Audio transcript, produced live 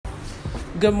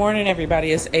Good morning,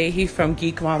 everybody. It's Ahi from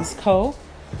Geek Moms Co.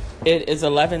 It is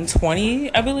 11:20,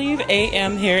 I believe,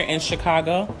 a.m. here in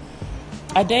Chicago.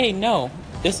 No,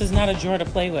 this is not a drawer to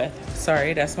play with.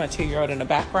 Sorry, that's my 2-year-old in the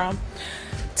background.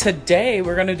 Today,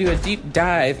 we're going to do a deep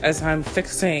dive as I'm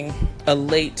fixing a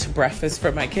late breakfast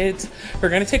for my kids. We're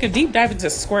going to take a deep dive into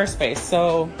Squarespace.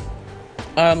 So,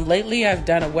 lately I've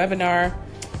done a webinar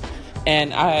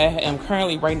and I am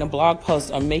currently writing a blog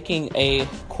post on making a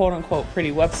quote-unquote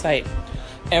pretty website.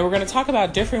 And we're going to talk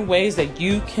about different ways that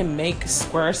you can make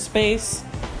Squarespace.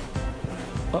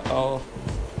 I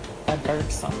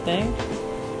burned something.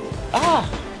 I'm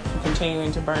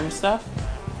continuing to burn stuff.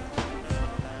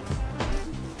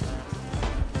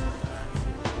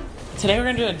 Today we're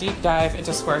going to do a deep dive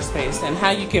into Squarespace and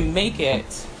how you can make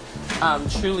it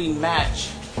truly match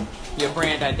your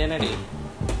brand identity.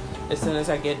 As soon as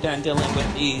I get done dealing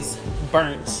with these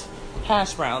burnt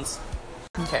hash browns.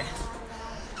 Okay.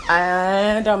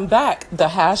 And I'm back. The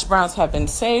hash browns have been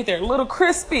saved. They're a little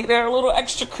crispy. They're a little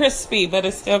extra crispy, but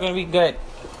it's still going to be good.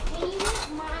 Can you use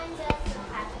mine as a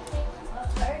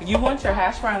happy face? You want your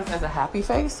hash browns as a happy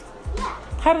face? Yeah.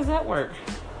 How does that work?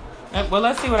 Well,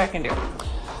 let's see what I can do.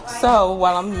 So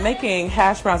while I'm making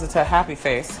hash browns into a happy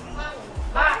face.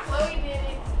 Chloe did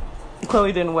it.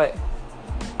 Chloe didn't what?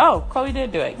 Oh, Chloe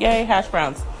did do it. Yay, hash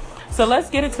browns. So let's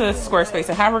get into Squarespace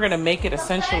and how we're going to make it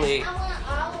essentially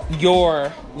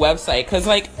your website. Because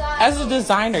as a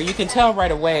designer, you can tell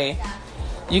right away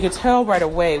when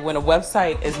a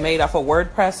website is made off of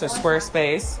WordPress or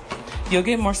Squarespace. You'll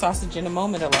get more sausage in a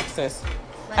moment, Alexis.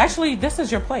 Actually, this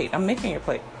is your plate. I'm making your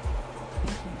plate.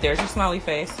 There's your smiley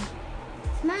face.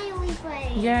 Smiley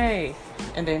face. Yay.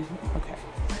 And then, okay.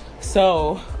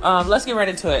 So, let's get right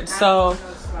into it. So,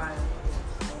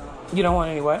 you don't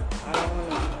want any what?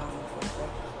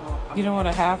 You don't want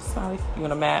a half smiley? You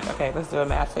want a matte? Okay, let's do a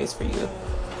matte face for you.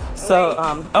 So,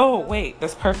 wait,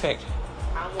 that's perfect.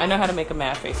 I know how to make a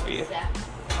matte face for you. Look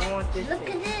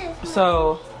at this.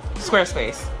 So,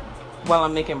 Squarespace, while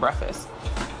I'm making breakfast.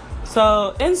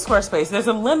 So, in Squarespace, there's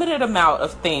a limited amount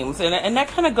of themes, and that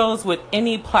kind of goes with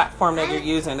any platform that you're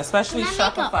using, especially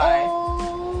Shopify.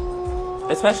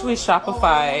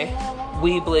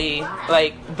 Weebly,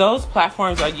 those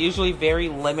platforms are usually very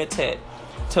limited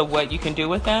to what you can do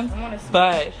with them.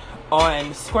 But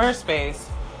on Squarespace,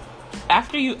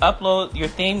 after you upload your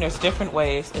theme, there's different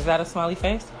ways. Is that a smiley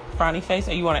face, frowny face,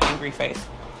 or you want an angry face?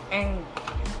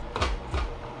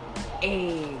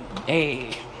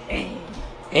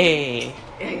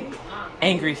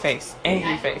 Angry face.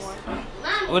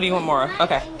 What do you want more of?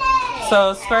 Okay.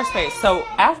 So Squarespace. So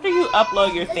after you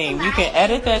upload your theme, you can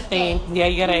edit that theme. Yeah,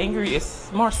 you got an angry. It's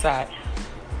more sad.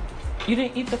 You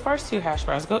didn't eat the first 2 hash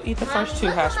browns. Go eat the first 2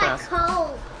 hash browns.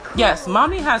 Yes,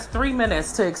 mommy has 3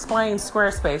 minutes to explain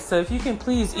Squarespace. So if you can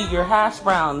please eat your hash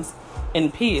browns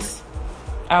in peace,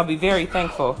 I'll be very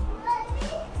thankful.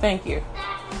 Thank you.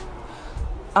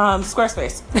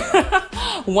 Squarespace.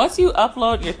 Once you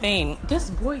upload your theme,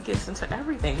 this boy gets into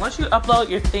everything. Once you upload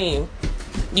your theme,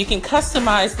 you can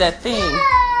customize that theme.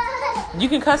 You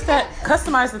can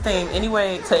customize the theme any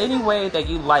way that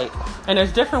you like. And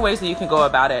there's different ways that you can go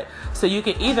about it. So you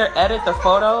can either edit the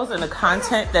photos and the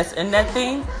content that's in that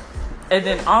theme. And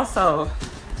then also,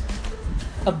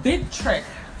 a big trick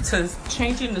to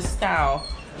changing the style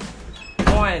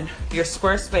on your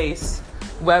Squarespace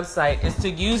website is to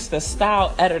use the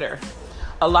style editor.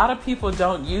 A lot of people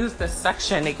don't use this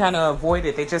section. They kind of avoid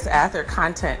it. They just add their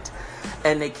content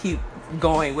and they keep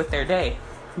going with their day.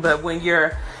 But when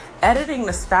you're editing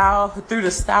the style through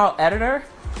the style editor,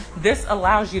 this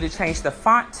allows you to change the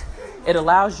font. It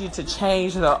allows you to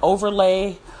change the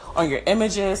overlay on your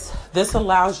images. This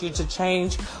allows you to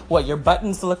change what your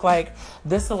buttons look like.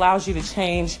 This allows you to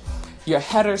change your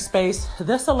header space.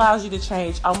 This allows you to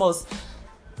change almost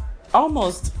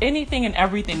anything and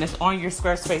everything that's on your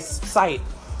Squarespace site.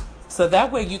 So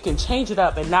that way you can change it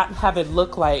up and not have it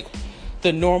look like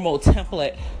the normal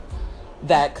template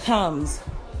that comes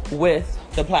with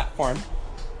the platform.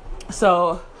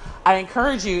 So I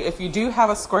encourage you, if you do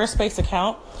have a Squarespace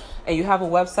account and you have a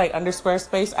website under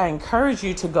Squarespace, I encourage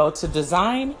you to go to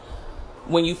design.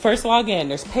 When you first log in,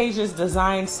 there's pages,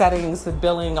 design, settings, the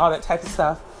billing, all that type of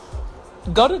stuff.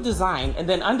 Go to design, and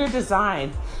then under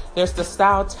design, there's the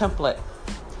style template.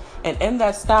 And in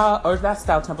the style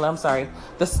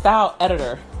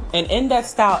editor. And in that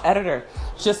style editor,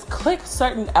 just click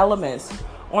certain elements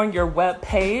on your web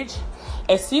page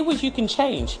and see what you can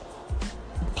change.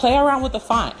 Play around with the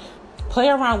font. Play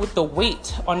around with the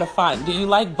weight on the font. Do you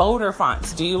like bolder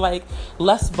fonts? Do you like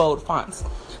less bold fonts?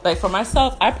 Like for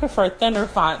myself, I prefer thinner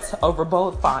fonts over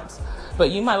bold fonts,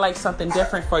 but you might like something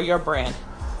different for your brand.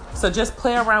 So just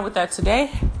play around with that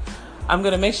today. I'm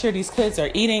going to make sure these kids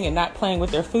are eating and not playing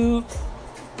with their food.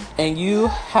 And you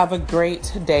have a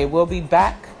great day. We'll be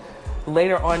back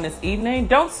later on this evening.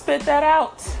 Don't spit that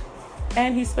out.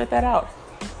 And he spit that out.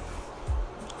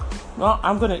 Well,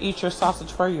 I'm going to eat your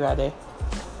sausage for you, Ade.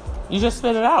 You just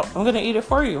spit it out. I'm going to eat it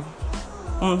for you.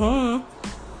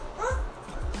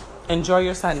 Enjoy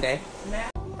your Sunday.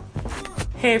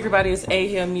 Hey everybody, it's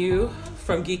AMU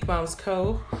from Geek Moms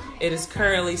Co. It is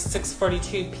currently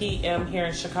 6:42 p.m. here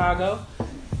in Chicago.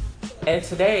 And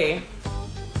today,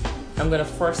 I'm going to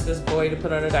force this boy to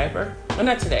put on a diaper. Well,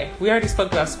 not today. We already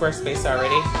spoke about Squarespace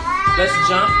already. Let's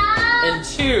jump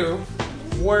into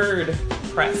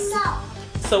WordPress.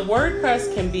 So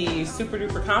WordPress can be super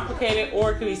duper complicated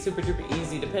or it can be super duper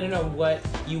easy depending on what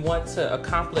you want to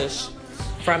accomplish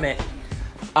from it.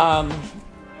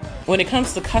 When it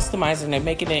comes to customizing and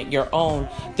making it your own,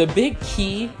 the big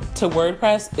key to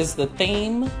WordPress is the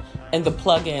theme and the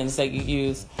plugins that you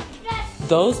use.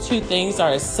 Those two things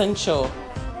are essential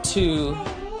to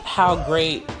how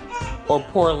great or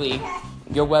poorly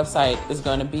your website is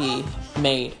going to be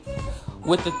made.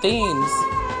 With the themes,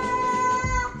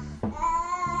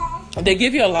 they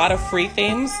give you a lot of free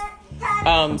themes.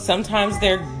 Sometimes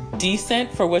they're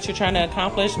decent for what you're trying to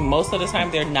accomplish. Most of the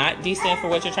time they're not decent for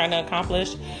what you're trying to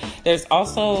accomplish. There's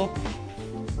also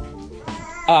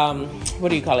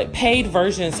paid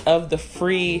versions of the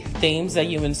free themes that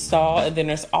you install, and then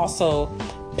there's also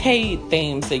paid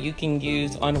themes that you can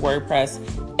use on WordPress,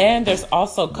 and there's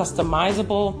also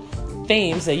customizable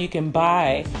themes that you can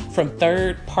buy from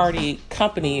third-party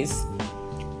companies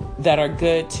that are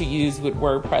good to use with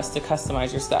WordPress to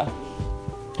customize your stuff.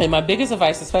 And my biggest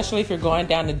advice, especially if you're going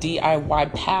down the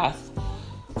DIY path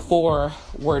for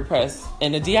WordPress,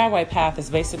 and the DIY path is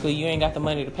basically you ain't got the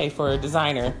money to pay for a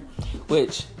designer,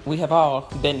 which we have all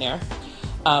been there.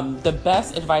 The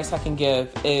best advice I can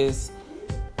give is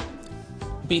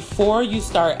before you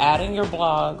start adding your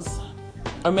blogs,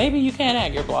 or maybe you can't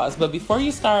add your blogs, but before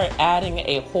you start adding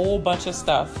a whole bunch of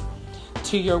stuff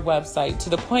to your website to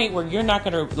the point where you're not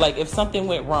going to, like, if something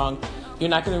went wrong, you're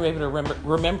not going to be able to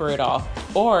remember it all.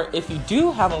 Or if you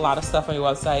do have a lot of stuff on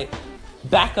your website,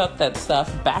 back up that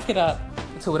stuff, back it up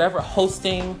to whatever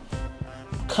hosting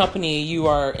company you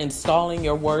are installing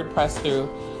your WordPress through.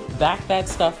 Back that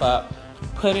stuff up,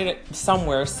 put it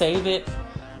somewhere, save it,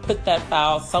 put that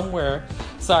file somewhere.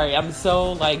 Sorry, I'm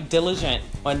so diligent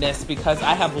on this because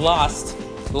I have lost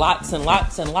lots and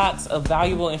lots and lots of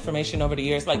valuable information over the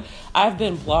years. I've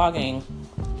been blogging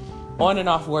on and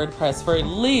off WordPress for at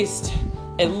least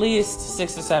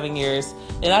 6 or 7 years.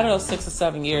 And out of those 6 or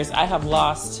 7 years, I have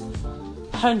lost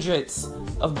hundreds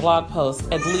of blog posts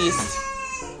at least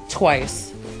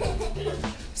twice.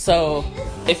 So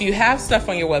if you have stuff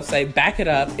on your website, back it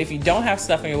up. If you don't have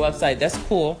stuff on your website, that's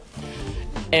cool.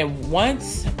 And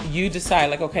once you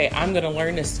decide, okay, I'm going to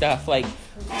learn this stuff,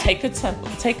 take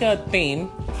a theme,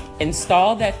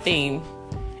 install that theme,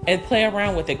 and play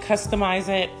around with it. Customize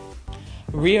it,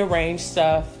 rearrange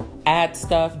stuff, add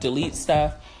stuff, delete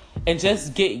stuff, and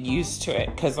just get used to it.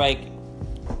 Because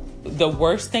the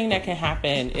worst thing that can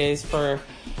happen is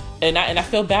and I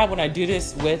feel bad when I do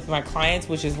this with my clients,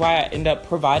 which is why I end up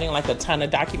providing a ton of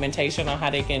documentation on how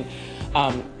they can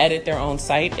edit their own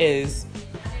site. Is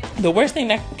the worst thing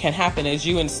that can happen is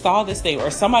you install this thing or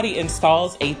somebody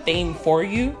installs a theme for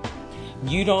you.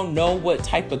 You don't know what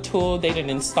type of tool they did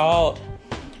installed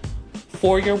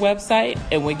for your website,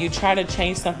 and when you try to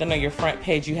change something on your front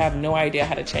page, you have no idea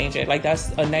how to change it. That's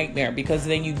a nightmare, because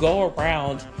then you go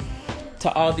around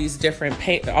to all these different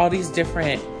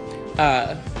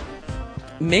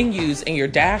menus in your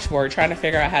dashboard trying to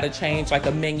figure out how to change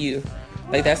a menu.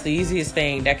 That's the easiest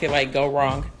thing that could go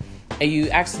wrong, and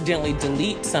you accidentally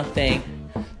delete something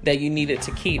that you needed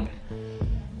to keep.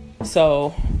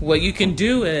 So what you can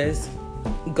do is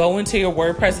go into your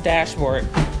WordPress dashboard.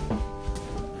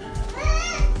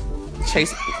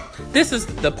 Chase, this is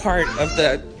the part of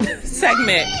the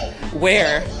segment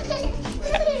where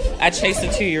I chase a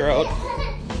 2-year-old.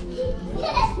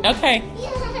 Okay,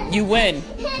 you win.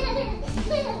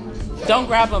 Don't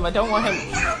grab him. I don't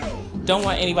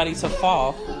want anybody to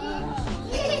fall.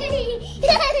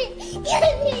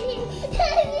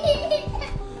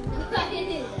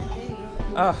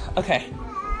 Oh, okay.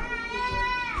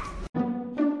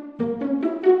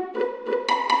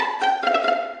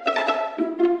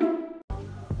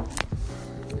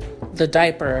 The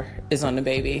diaper is on the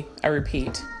baby. I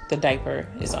repeat, the diaper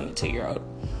is on the 2-year-old.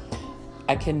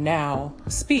 I can now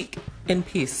speak in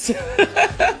peace.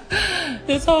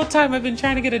 This whole time I've been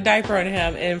trying to get a diaper on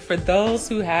him. And for those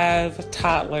who have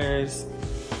toddlers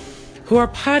who are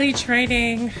potty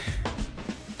training,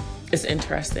 It's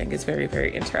interesting. It's very,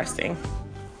 very interesting.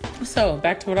 So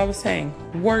back to what I was saying,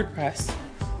 WordPress.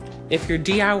 If you're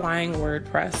DIYing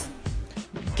WordPress,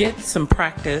 get some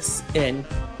practice in.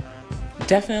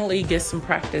 Definitely get some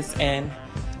practice in.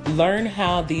 Learn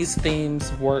how these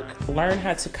themes work. Learn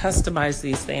how to customize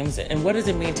these themes. And what does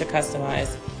it mean to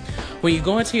customize? When you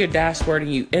go into your dashboard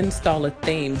and you install a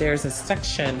theme, there's a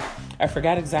section. I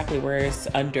forgot exactly where it's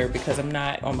under because I'm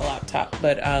not on my laptop,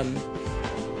 but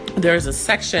there's a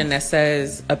section that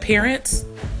says appearance.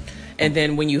 And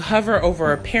then when you hover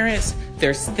over appearance,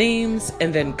 there's themes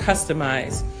and then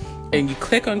customize. And you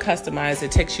click on customize,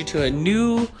 it takes you to a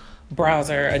new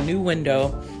browser, a new window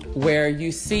where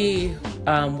you see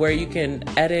where you can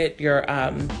edit your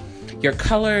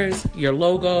colors, your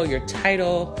logo, your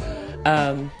title,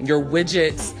 your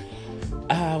widgets.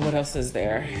 What else is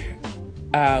there?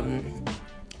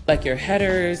 Like your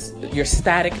headers, your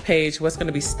static page, what's going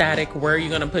to be static, where are you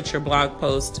going to put your blog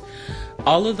post?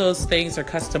 All of those things are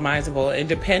customizable, and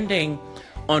depending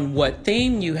on what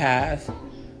theme you have,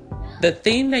 the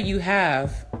theme that you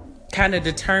have kind of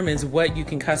determines what you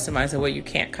can customize and what you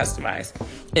can't customize.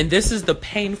 And this is the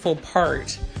painful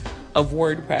part of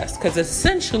WordPress, because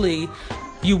essentially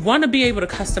you want to be able to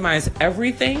customize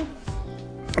everything,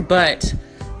 but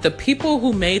the people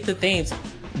who made the themes,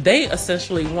 they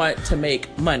essentially want to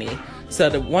make money. So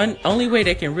the only way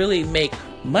they can really make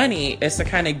money is to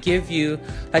kind of give you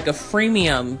like a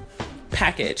freemium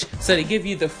package. So they give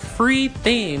you the free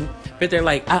theme, but they're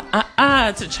like,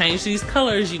 to change these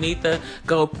colors, you need to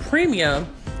go premium,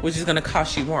 which is going to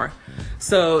cost you more.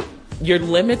 So you're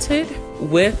limited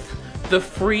with the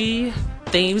free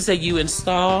themes that you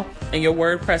install in your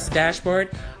WordPress dashboard,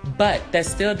 but that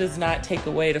still does not take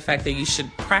away the fact that you should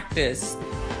practice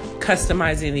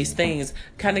customizing these things,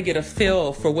 kind of get a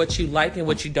feel for what you like and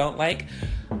what you don't like.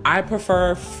 I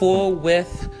prefer full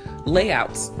width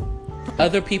layouts.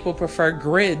 Other people prefer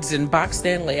grids and boxed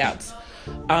in layouts.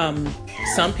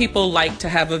 Some people like to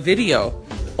have a video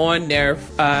on their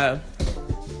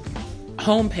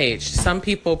homepage. Some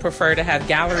people prefer to have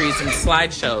galleries and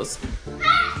slideshows.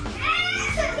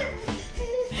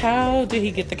 How did he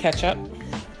get the ketchup?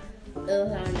 It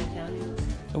was on the counter.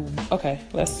 Okay,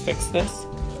 let's fix this.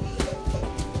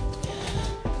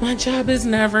 My job is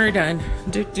never done.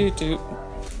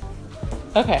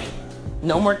 Okay,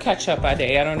 no more ketchup by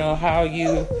day. I don't know how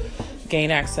you gain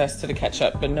access to the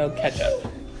ketchup, but no ketchup.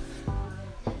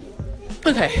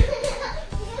 Okay.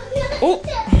 Oh,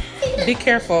 be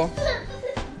careful.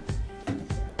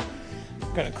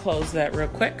 I'm gonna close that real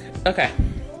quick. Okay.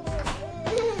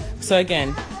 So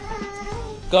again,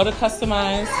 go to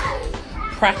customize,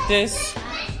 practice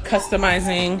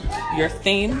customizing your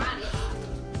theme.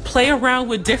 Play around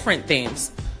with different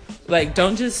themes. Like,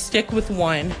 don't just stick with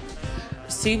one.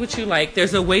 See what you like.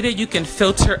 There's a way that you can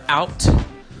filter out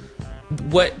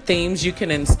what themes you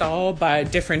can install by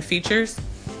different features,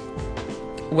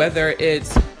 whether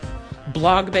it's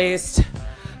blog-based,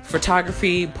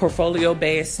 photography,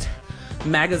 portfolio-based,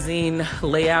 magazine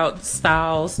layout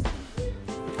styles.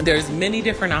 There's many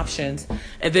different options.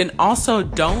 And then also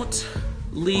don't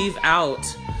leave out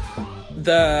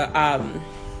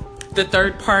the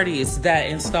third parties that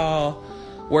install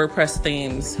WordPress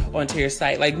themes onto your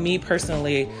site. Like me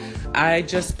personally, I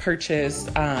just purchased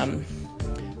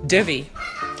Divi.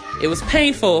 It was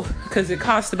painful because it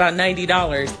cost about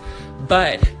 $90,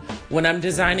 but when I'm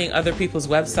designing other people's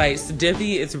websites,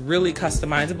 Divi is really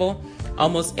customizable.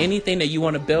 Almost anything that you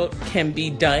want to build can be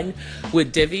done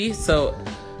with Divi, so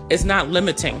it's not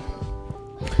limiting.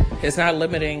 It's not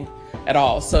limiting at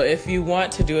all. So if you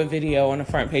want to do a video on the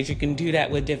front page, you can do that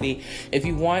with Divi. If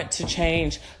you want to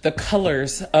change the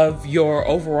colors of your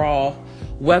overall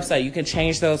website, you can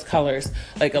change those colors.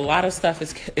 Like a lot of stuff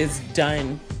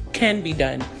can be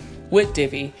done with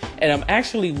Divi. And I'm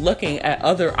actually looking at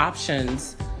other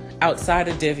options outside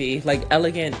of Divi, like I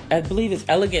believe it's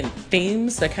Elegant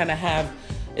Themes that kind of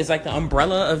is like the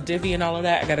umbrella of Divi and all of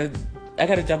that. I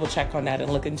gotta double check on that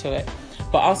and look into it.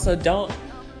 But also don't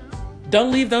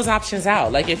leave those options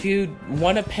out. Like if you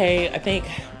want to pay, I think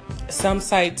some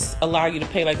sites allow you to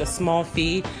pay like a small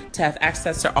fee to have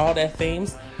access to all their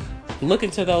themes. Look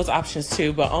into those options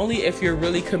too, but only if you're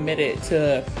really committed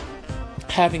to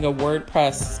having a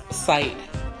WordPress site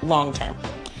long term.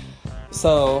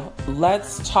 So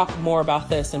let's talk more about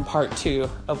this in part 2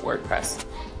 of WordPress.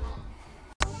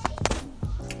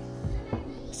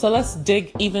 So let's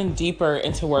dig even deeper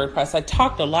into WordPress. I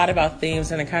talked a lot about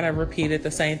themes and I kind of repeated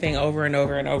the same thing over and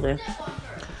over and over.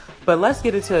 But let's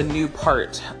get into a new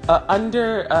part.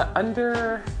 Under,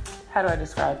 how do I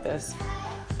describe this?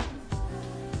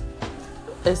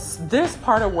 This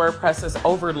part of WordPress is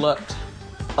overlooked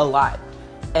a lot.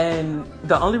 And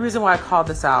the only reason why I called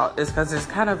this out is because there's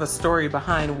kind of a story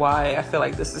behind why I feel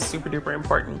like this is super duper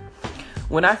important.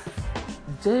 When I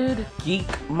did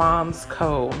Geek Moms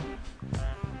Co.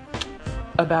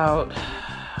 about,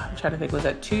 I'm trying to think, was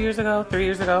that 2 years ago, 3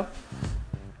 years ago?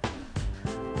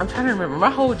 I'm trying to remember.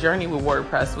 My whole journey with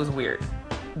WordPress was weird.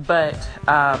 But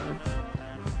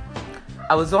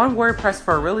I was on WordPress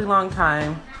for a really long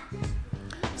time.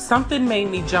 Something made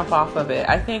me jump off of it.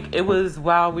 I think it was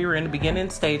while we were in the beginning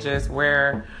stages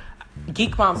where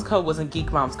Geek Moms Co. wasn't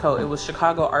Geek Moms Co. It was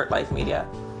Chicago Art Life Media.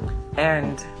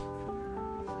 And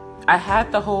I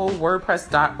had the whole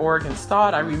WordPress.org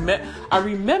installed. I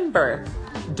remember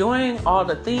doing all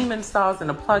the theme installs and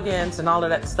the plugins and all of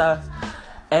that stuff.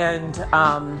 And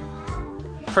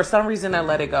for some reason, I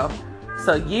let it go.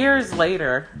 So years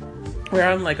later, where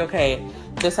I'm like, okay,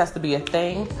 this has to be a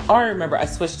thing. Oh, I remember I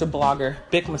switched to Blogger.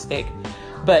 Big mistake.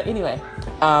 But anyway,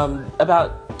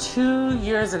 about 2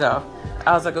 years ago,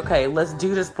 I was like, okay, let's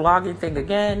do this blogging thing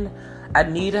again. I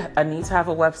need to have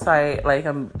a website. Like,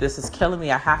 this is killing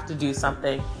me. I have to do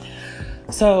something.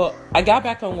 So I got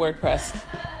back on WordPress.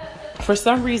 For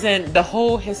some reason, the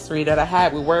whole history that I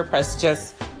had with WordPress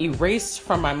just erased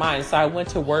from my mind. So I went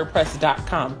to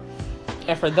WordPress.com.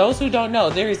 And for those who don't know,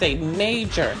 there is a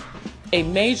major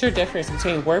difference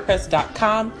between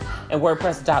WordPress.com and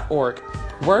WordPress.org.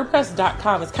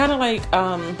 WordPress.com is kind of like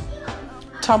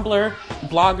Tumblr,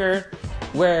 Blogger,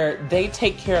 where they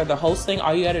take care of the hosting.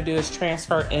 All you got to do is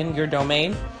transfer in your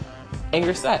domain and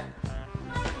you're set.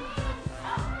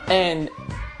 And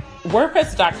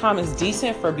WordPress.com is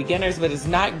decent for beginners, but it's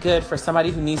not good for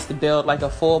somebody who needs to build like a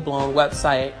full-blown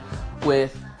website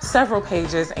with several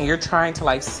pages and you're trying to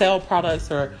like sell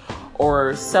products or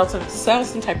sell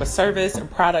some type of service and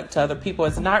product to other people.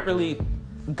 It's not really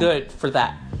good for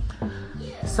that.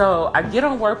 So I get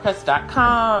on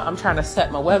WordPress.com. I'm trying to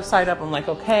set my website up. I'm like,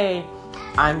 okay,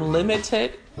 I'm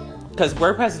limited because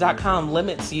WordPress.com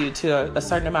limits you to a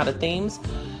certain amount of themes.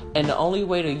 And the only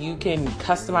way that you can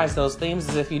customize those themes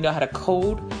is if you know how to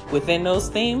code within those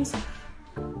themes.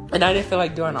 And I didn't feel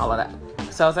like doing all of that.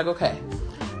 So I was like, okay,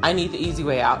 I need the easy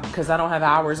way out because I don't have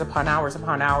hours upon hours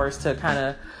upon hours to kind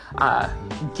of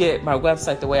get my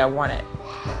website the way I want it.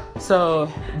 So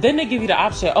then they give you the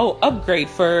option, upgrade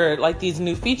for like these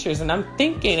new features. And I'm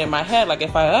thinking in my head, like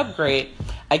if I upgrade,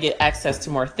 I get access to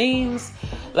more themes.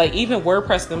 Like even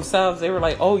WordPress themselves, they were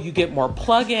like, oh, you get more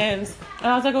plugins. And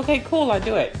I was like, okay, cool, I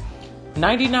do it.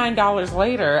 $99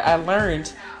 later, I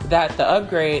learned that the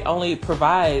upgrade only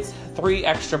provides 3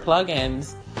 extra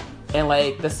plugins and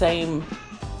like the same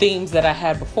themes that I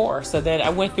had before. So then I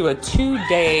went through a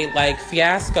 2-day like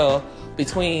fiasco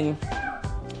between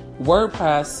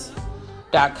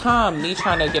WordPress.com, me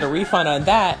trying to get a refund on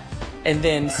that, and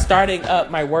then starting up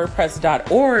my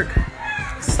WordPress.org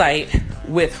site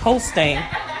with hosting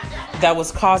that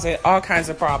was causing all kinds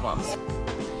of problems.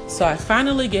 So I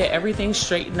finally get everything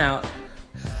straightened out.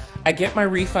 I get my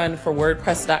refund for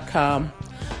WordPress.com.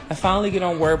 I finally get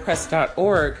on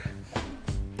WordPress.org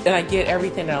and I get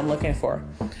everything that I'm looking for.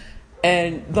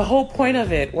 And the whole point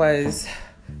of it was,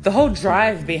 the whole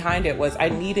drive behind it was I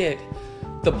needed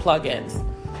the plugins.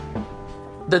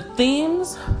 The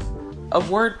themes of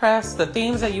WordPress, the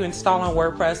themes that you install on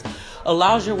WordPress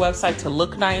allows your website to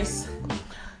look nice.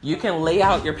 You can lay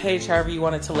out your page however you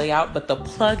want it to lay out, but the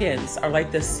plugins are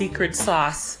like the secret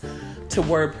sauce to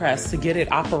WordPress to get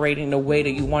it operating the way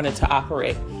that you want it to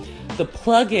operate. The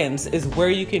plugins is where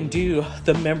you can do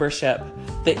the membership,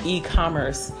 the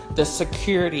e-commerce, the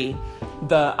security,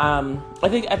 I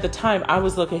think at the time I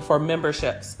was looking for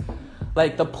memberships.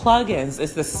 Like the plugins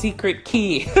is the secret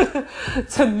key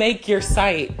to make your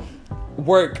site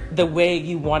work the way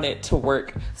you want it to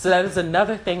work. So that is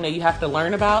another thing that you have to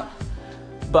learn about.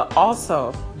 But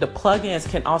also the plugins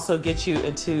can also get you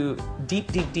into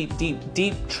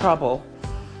deep trouble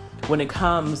when it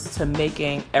comes to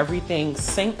making everything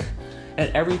sync and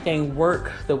everything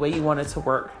work the way you want it to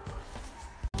work.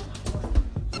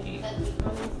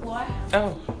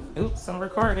 Oh, oops, I'm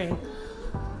recording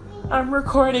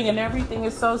and everything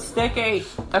is so sticky.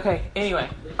 Okay, anyway,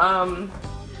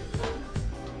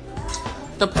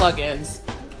 the plugins.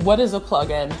 What is a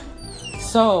plugin?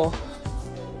 So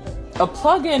a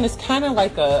plugin is kind of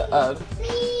like I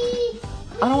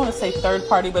don't want to say third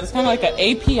party, but it's kind of like an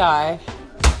API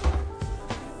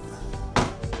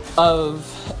of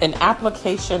an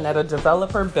application that a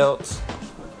developer built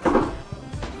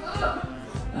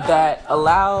that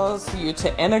allows you to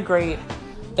integrate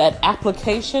that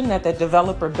application that the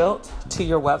developer built to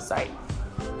your website.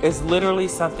 It's literally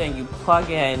something you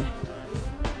plug in.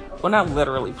 Well, not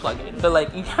literally plug in, but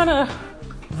like you kind of,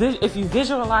 if you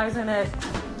visualize in it,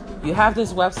 you have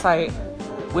this website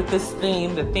with this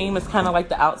theme. The theme is kind of like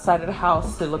the outside of the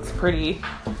house. It looks pretty.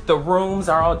 The rooms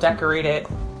are all decorated,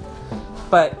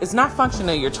 but it's not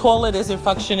functioning. Your toilet isn't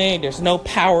functioning. There's no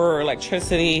power or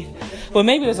electricity. Well,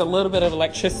 maybe there's a little bit of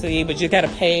electricity, but you gotta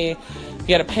pay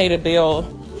the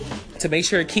bill to make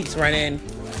sure it keeps running.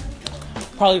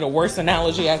 Probably the worst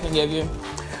analogy I can give you,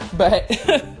 but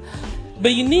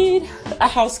but you need a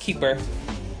housekeeper.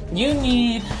 You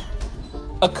need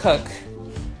a cook.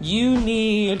 You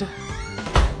need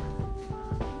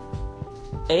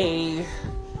a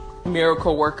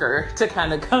miracle worker to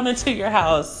kind of come into your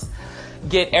house,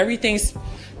 get everything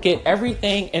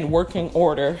in working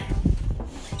order.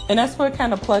 And that's what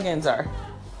kind of plugins are.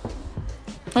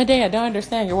 My day, I don't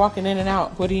understand. You're walking in and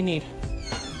out. What do you need?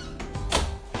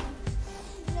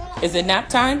 Is it nap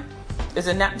time? Is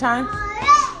it nap time?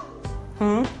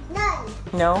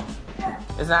 No.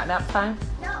 Is that nap time?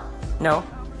 No.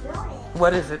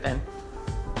 What is it then?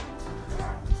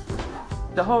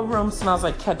 The whole room smells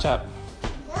like ketchup.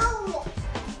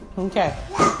 Okay.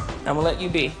 I'm gonna let you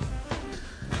be.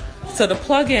 So the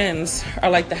plugins are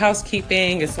like the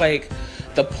housekeeping. It's like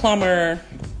the plumber.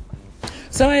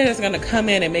 Somebody that's gonna come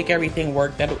in and make everything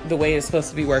work the way it's supposed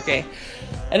to be working.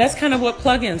 And that's kind of what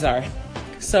plugins are.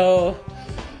 So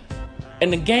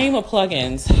in the game of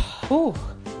plugins,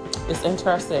 it's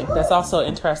interesting. That's also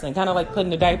interesting. Kind of like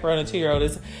putting a diaper on a 2-year-old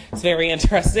is very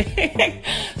interesting.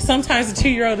 Sometimes the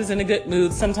 2-year-old is in a good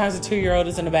mood. Sometimes the 2-year-old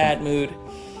is in a bad mood.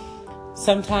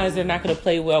 Sometimes they're not going to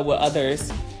play well with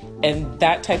others. And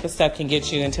that type of stuff can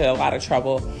get you into a lot of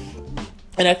trouble.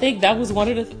 And I think that was one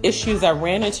of the issues I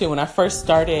ran into when I first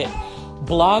started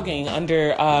blogging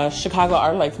under Chicago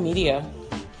Art Life Media.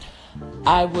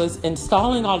 I was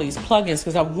installing all these plugins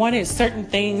because I wanted certain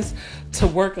things to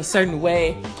work a certain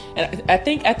way. And I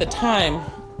think at the time,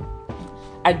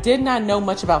 I did not know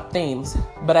much about themes,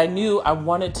 but I knew I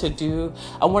wanted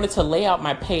to lay out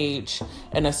my page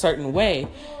in a certain way.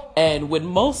 And with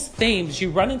most themes,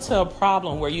 you run into a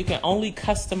problem where you can only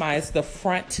customize the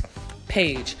front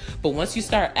page. But once you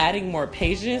start adding more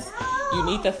pages, you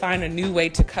need to find a new way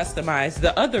to customize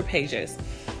the other pages.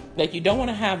 Like, you don't want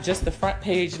to have just the front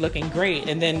page looking great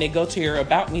and then they go to your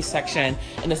About Me section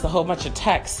and it's a whole bunch of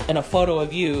text and a photo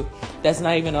of you that's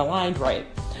not even aligned right.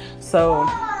 So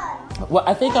what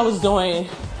I think I was doing,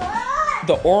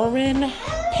 the Orin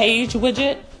page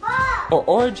widget or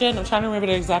Origin, I'm trying to remember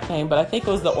the exact name, but I think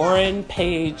it was the Orin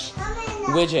page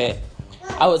widget.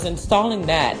 I was installing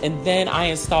that, and then I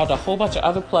installed a whole bunch of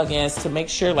other plugins to make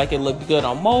sure like it looked good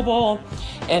on mobile,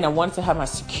 and I wanted to have my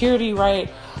security right.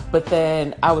 But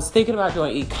then I was thinking about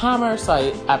doing e-commerce, so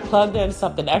I plugged in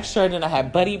something extra, and then I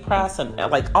had BuddyPress and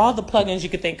like all the plugins you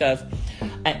could think of.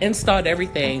 I installed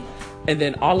everything, and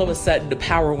then all of a sudden the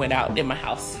power went out in my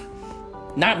house.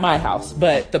 Not my house,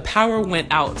 but the power went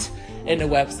out in the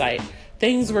website.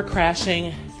 Things were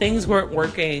crashing, things weren't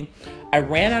working. I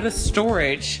ran out of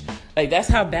storage. Like, that's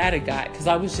how bad it got, because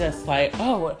I was just like,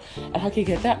 oh, and I could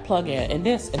get that plugin and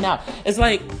this and now. It's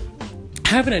like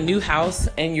having a new house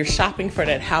and you're shopping for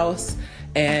that house,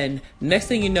 and next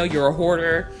thing you know, you're a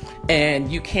hoarder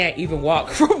and you can't even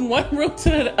walk from one room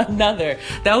to another.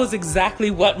 That was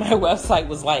exactly what my website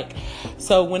was like.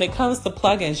 So when it comes to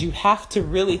plugins, you have to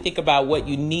really think about what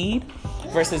you need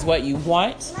versus what you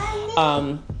want,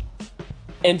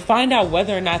 and find out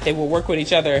whether or not they will work with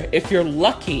each other. If you're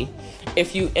lucky,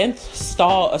 if you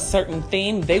install a certain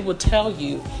theme, they will tell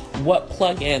you what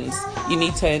plugins you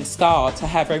need to install to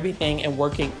have everything in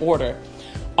working order.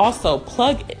 Also,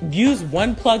 use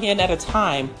one plugin at a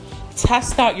time,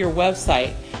 test out your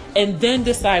website, and then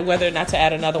decide whether or not to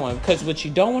add another one. Because what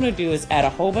you don't want to do is add a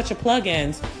whole bunch of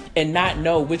plugins and not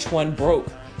know which one broke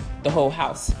the whole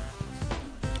house.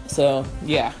 So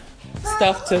yeah,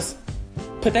 stuff to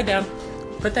put that down.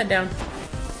 Put that down.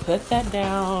 Put that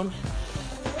down.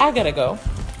 I gotta go.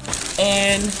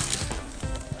 And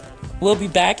we'll be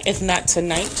back, if not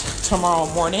tonight,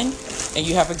 tomorrow morning. And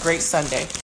you have a great Sunday.